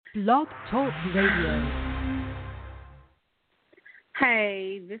Blog Talk Radio.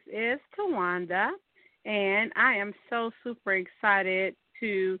 Hey, this is Tawanda, and I am so super excited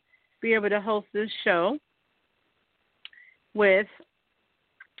to be able to host this show with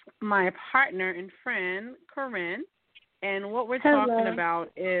my partner and friend, Corinne. And what we're talking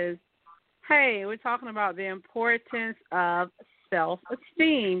about is, we're talking about the importance of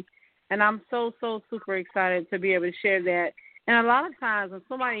self-esteem. And I'm so super excited to be able to share that. And a lot of times when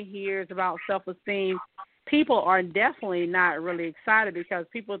somebody hears about self-esteem, people are definitely not really excited because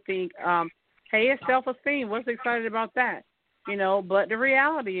people think, hey, it's self-esteem. What's excited about that? But the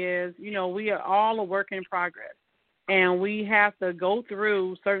reality is, we are all a work in progress. And we have to go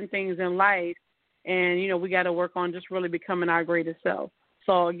through certain things in life. And, we got to work on just really becoming our greatest self.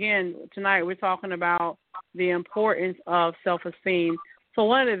 So, again, tonight we're talking about the importance of self-esteem. So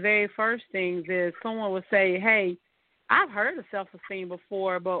one of the very first things is someone would say, hey, I've heard of self-esteem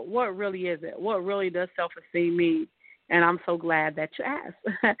before, but what really is it? What really does self-esteem mean? And I'm so glad that you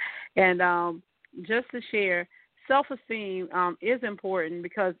asked. And just to share, self-esteem is important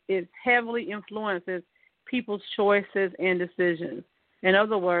because it heavily influences people's choices and decisions. In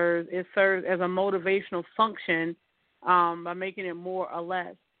other words, it serves as a motivational function by making it more or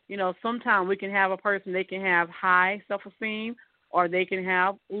less. Sometimes we can have a person, they can have high self-esteem or they can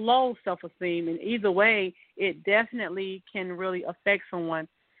have low self-esteem. And either way, it definitely can really affect someone.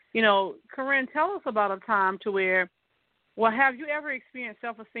 Corinne, tell us about a time to where, have you ever experienced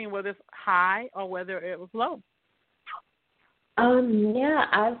self-esteem whether it's high or whether it was low? Yeah,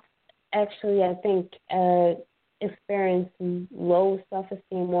 I've actually, I think, experienced low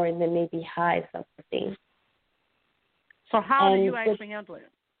self-esteem more than maybe high self-esteem. So how do you actually handle it?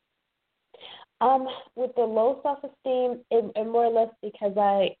 With the low self-esteem, it more or less because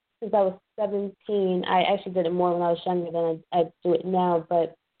since I was 17, I actually did it more when I was younger than I do it now,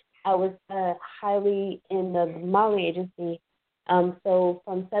 but I was highly in the modeling agency. So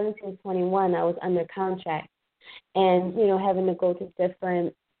from 17 to 21, I was under contract and, having to go to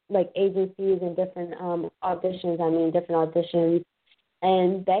different, agencies and different different auditions.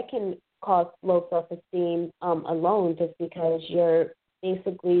 And that can cause low self-esteem alone just because you're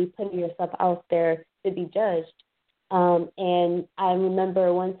basically putting yourself out there to be judged. And I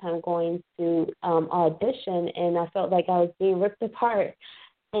remember one time going to audition, and I felt like I was being ripped apart.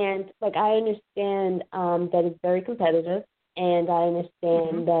 And, I understand that it's very competitive, and I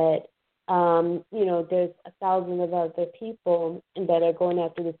understand that, there's 1,000 of other people that are going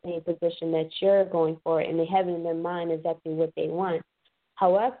after the same position that you're going for, and they have it in their mind exactly what they want.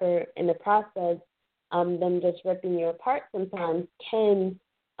 However, in the process, them just ripping you apart sometimes can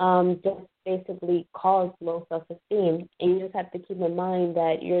just basically cause low self-esteem. And you just have to keep in mind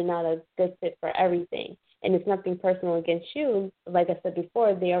that you're not a good fit for everything. And it's nothing personal against you. Like I said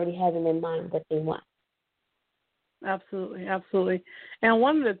before, they already have in their mind what they want. Absolutely, absolutely. And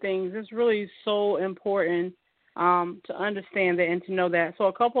one of the things is really so important to understand that and to know that. So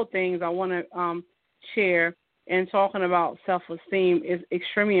a couple of things I want to share in talking about self-esteem is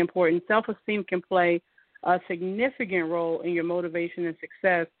extremely important. Self-esteem can play a significant role in your motivation and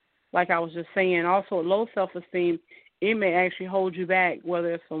success, like I was just saying. Also, low self-esteem, it may actually hold you back,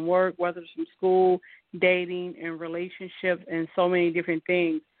 whether it's from work, whether it's from school, dating, and relationships, and so many different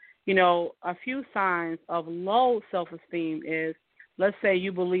things. A few signs of low self-esteem is, let's say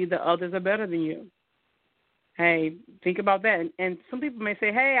you believe that others are better than you. Hey, think about that. And some people may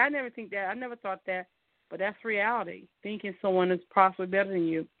say, hey, I never think that. I never thought that. But that's reality, thinking someone is possibly better than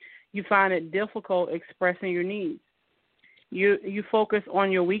you. You find it difficult expressing your needs. You focus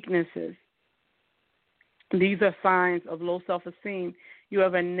on your weaknesses. These are signs of low self-esteem. You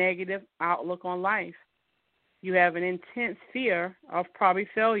have a negative outlook on life. You have an intense fear of probably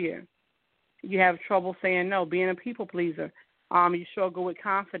failure. You have trouble saying no, being a people pleaser. You struggle with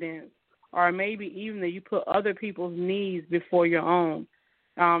confidence, or maybe even that you put other people's needs before your own.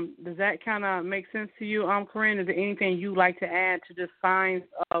 Does that kind of make sense to you, Corinne? Is there anything you'd like to add to just signs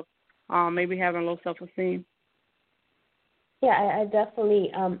of maybe having low self-esteem? Yeah, I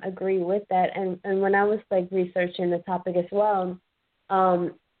definitely agree with that. And when I was researching the topic as well,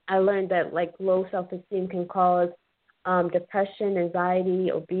 I learned that low self-esteem can cause depression,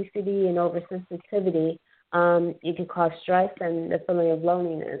 anxiety, obesity, and oversensitivity. It can cause stress and the feeling of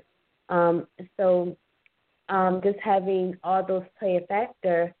loneliness. So just having all those play a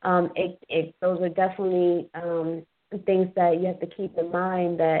factor, those are definitely things that you have to keep in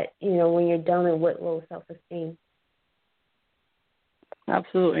mind that, when you're dealing with low self-esteem.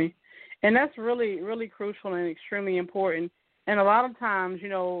 Absolutely. And that's really, really crucial and extremely important. And a lot of times,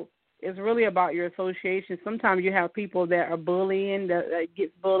 it's really about your association. Sometimes you have people that are bullying, that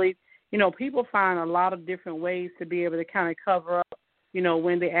gets bullied. People find a lot of different ways to be able to kind of cover up,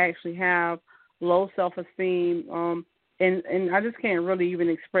 when they actually have low self-esteem. And I just can't really even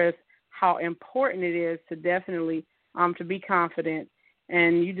express how important it is to definitely to be confident,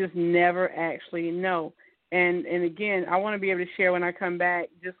 and you just never actually know. And again, I want to be able to share when I come back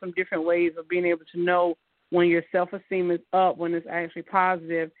just some different ways of being able to know when your self-esteem is up, when it's actually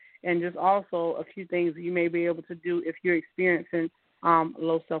positive, and just also a few things that you may be able to do if you're experiencing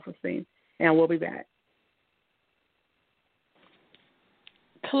low self-esteem. And we'll be back.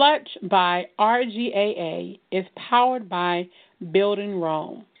 Clutch by RGAA is powered by Building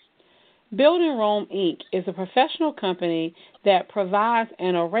Rome. Building Rome, Inc. is a professional company that provides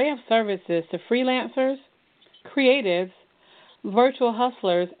an array of services to freelancers, creatives, virtual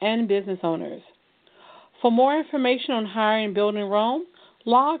hustlers, and business owners. For more information on hiring Building Rome,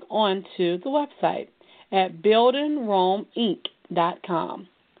 log on to the website at buildingromeinc.com.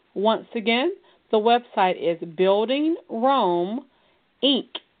 Once again, the website is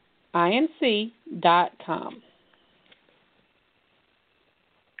buildingromeinc.com.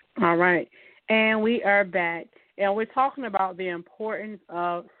 All right. And we are back. And we're talking about the importance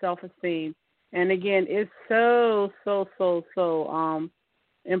of self-esteem. And again, it's so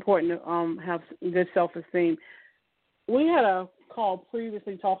important to have good self-esteem. We had a call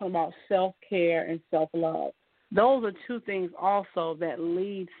previously talking about self-care and self-love. Those are two things also that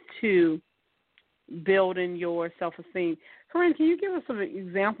leads to building your self-esteem. Corinne, can you give us some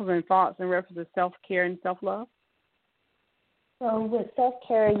examples and thoughts in reference to self-care and self-love? So with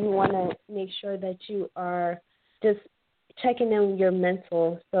self-care, you want to make sure that you are just checking in your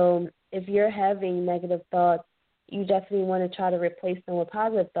mental. So if you're having negative thoughts, you definitely want to try to replace them with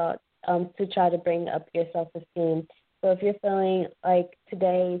positive thoughts to try to bring up your self-esteem. So if you're feeling like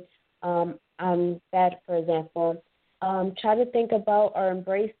today I'm sad, for example, try to think about or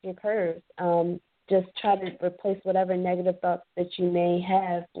embrace your curves. Just try to replace whatever negative thoughts that you may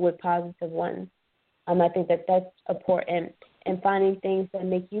have with positive ones. I think that that's important. And finding things that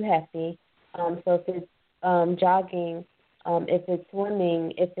make you happy. So if it's jogging, if it's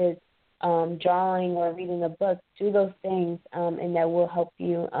swimming, if it's drawing or reading a book, do those things, and that will help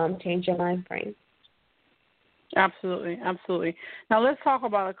you change your mind frame. Absolutely, absolutely. Now let's talk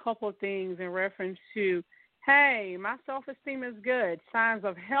about a couple of things in reference to, hey, my self-esteem is good, signs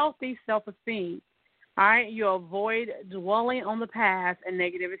of healthy self-esteem. All right, you avoid dwelling on the past and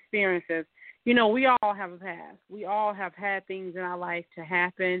negative experiences. We all have a past. We all have had things in our life to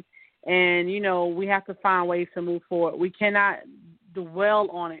happen, and, we have to find ways to move forward. We cannot dwell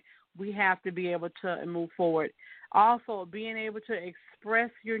on it. We have to be able to move forward. Also, being able to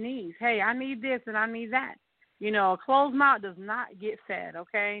express your needs. Hey, I need this and I need that. A closed mouth does not get fed,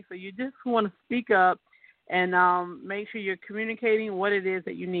 okay? So you just want to speak up and make sure you're communicating what it is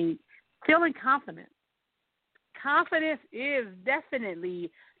that you need. Feeling confident. Confidence is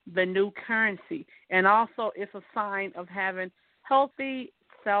definitely the new currency, and also it's a sign of having healthy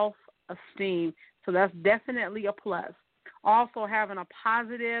self-esteem. So that's definitely a plus. Also having a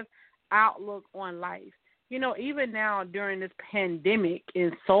positive outlook on life. Even now during this pandemic,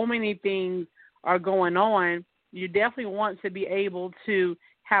 and so many things are going on, you definitely want to be able to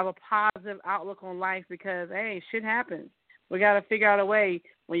have a positive outlook on life because, hey, shit happens. We got to figure out a way.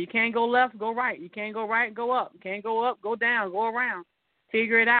 When you can't go left, go right. You can't go right, go up. You can't go up, go down, go around.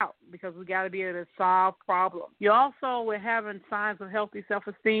 Figure it out because we got to be able to solve problems. You also, with having signs of healthy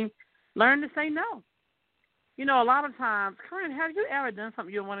self-esteem, learn to say no. A lot of times, Corinne, have you ever done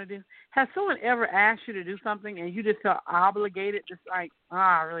something you don't want to do? Has someone ever asked you to do something and you just felt obligated, just like,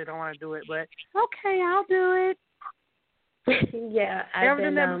 I really don't want to do it, but okay, I'll do it? Yeah, I've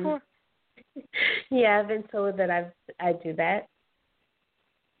done that before? Yeah, I've been told that I do that.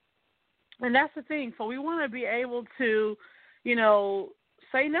 And that's the thing. So we want to be able to,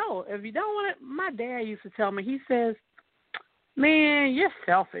 say no. If you don't want it, my dad used to tell me, he says, man, you're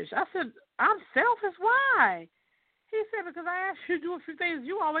selfish. I said, I'm selfish? Why? He said, because I asked you to do a few things,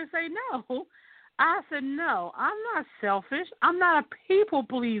 you always say no. I said, no, I'm not selfish. I'm not a people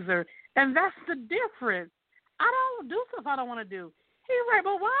pleaser. And that's the difference. I don't do stuff I don't want to do. He's right,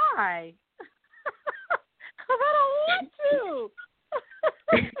 but why? Because I don't want to.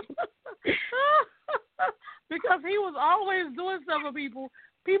 Because he was always doing stuff for people.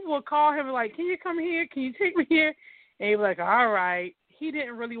 People would call him like, can you come here? Can you take me here? And he'd be like, all right. He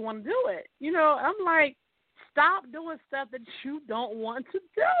didn't really want to do it. I'm like, stop doing stuff that you don't want to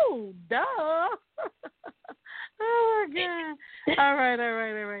do. Duh. Oh, my God. All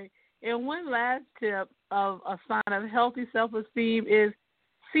right. And one last tip of a sign of healthy self-esteem is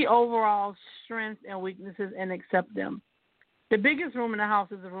see overall strengths and weaknesses and accept them. The biggest room in the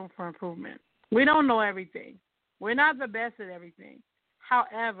house is the room for improvement. We don't know everything. We're not the best at everything.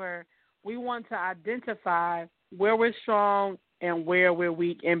 However, we want to identify where we're strong and where we're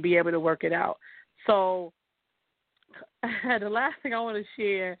weak and be able to work it out. So the last thing I want to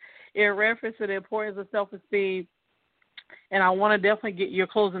share in reference to the importance of self-esteem, and I want to definitely get your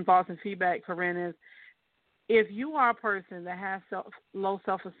closing thoughts and feedback, Corinne, is if you are a person that has low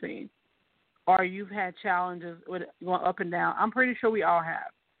self-esteem or you've had challenges with going up and down, I'm pretty sure we all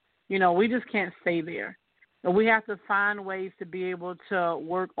have. We just can't stay there. And we have to find ways to be able to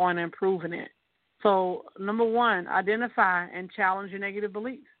work on improving it. So, number one, identify and challenge your negative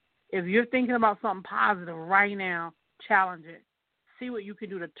beliefs. If you're thinking about something positive right now, challenge it. See what you can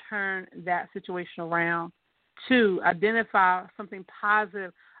do to turn that situation around. 2, identify something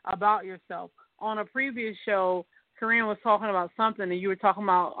positive about yourself. On a previous show, Corinne was talking about something, and you were talking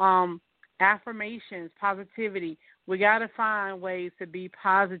about affirmations, positivity. We got to find ways to be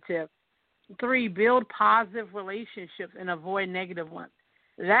positive. 3, build positive relationships and avoid negative ones.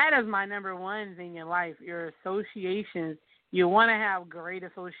 That is my number one thing in life, your associations. You want to have great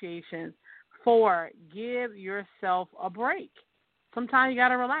associations. 4, give yourself a break. Sometimes you got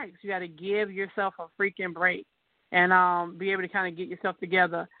to relax. You got to give yourself a freaking break and be able to kind of get yourself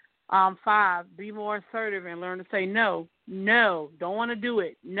together. 5, be more assertive and learn to say no. No, don't want to do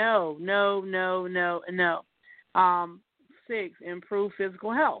it. No, no, no, no, and no. 6, improve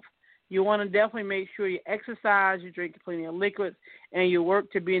physical health. You want to definitely make sure you exercise, you drink plenty of liquids, and you work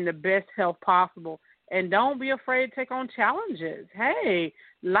to be in the best health possible. And don't be afraid to take on challenges. Hey,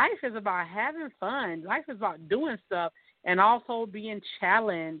 life is about having fun. Life is about doing stuff and also being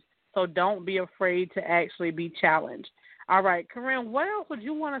challenged. So don't be afraid to actually be challenged. All right, Corinne, what else would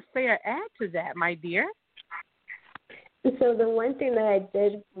you want to say or add to that, my dear? So the one thing that I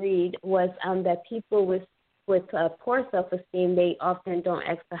did read was that people with poor self-esteem, they often don't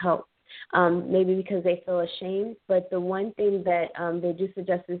ask for help. Maybe because they feel ashamed, but the one thing that they do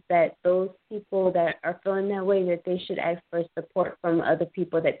suggest is that those people that are feeling that way, that they should ask for support from other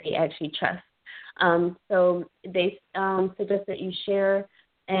people that they actually trust. So they suggest that you share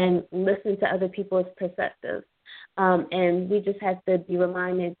and listen to other people's perspectives. And we just have to be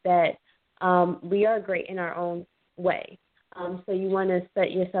reminded that we are great in our own way. So you want to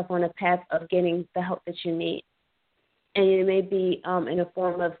set yourself on a path of getting the help that you need. And it may be in a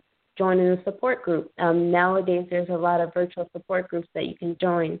form of joining a support group. Nowadays, there's a lot of virtual support groups that you can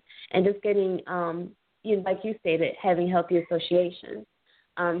join, and just getting, like you stated, having healthy associations.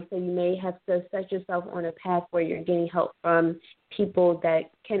 So you may have to set yourself on a path where you're getting help from people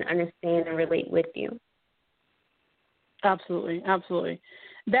that can understand and relate with you. Absolutely, absolutely.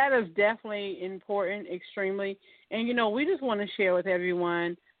 That is definitely important, extremely. And, we just want to share with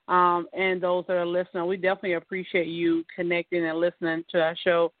everyone and those that are listening, we definitely appreciate you connecting and listening to our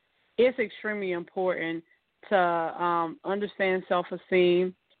show. It's extremely important to understand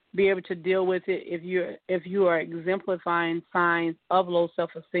self-esteem, be able to deal with it if you are exemplifying signs of low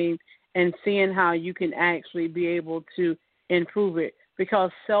self-esteem and seeing how you can actually be able to improve it,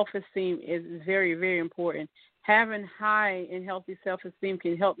 because self-esteem is very, very important. Having high and healthy self-esteem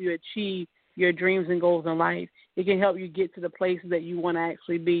can help you achieve your dreams and goals in life. It can help you get to the places that you want to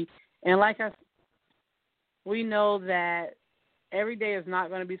actually be. And we know that every day is not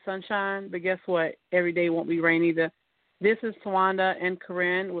going to be sunshine, but guess what? Every day won't be rain either. This is Tawanda and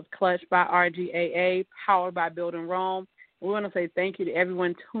Corinne with Clutch by RGAA, powered by Building Rome. We want to say thank you to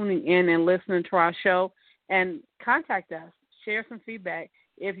everyone tuning in and listening to our show. And contact us. Share some feedback.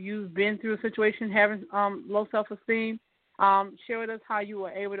 If you've been through a situation having low self-esteem, share with us how you were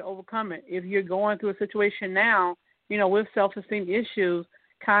able to overcome it. If you're going through a situation now, with self-esteem issues,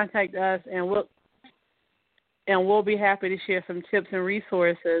 contact us, and we'll be happy to share some tips and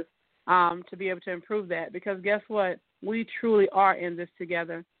resources to be able to improve that. Because guess what? We truly are in this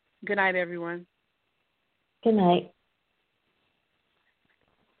together. Good night, everyone. Good night.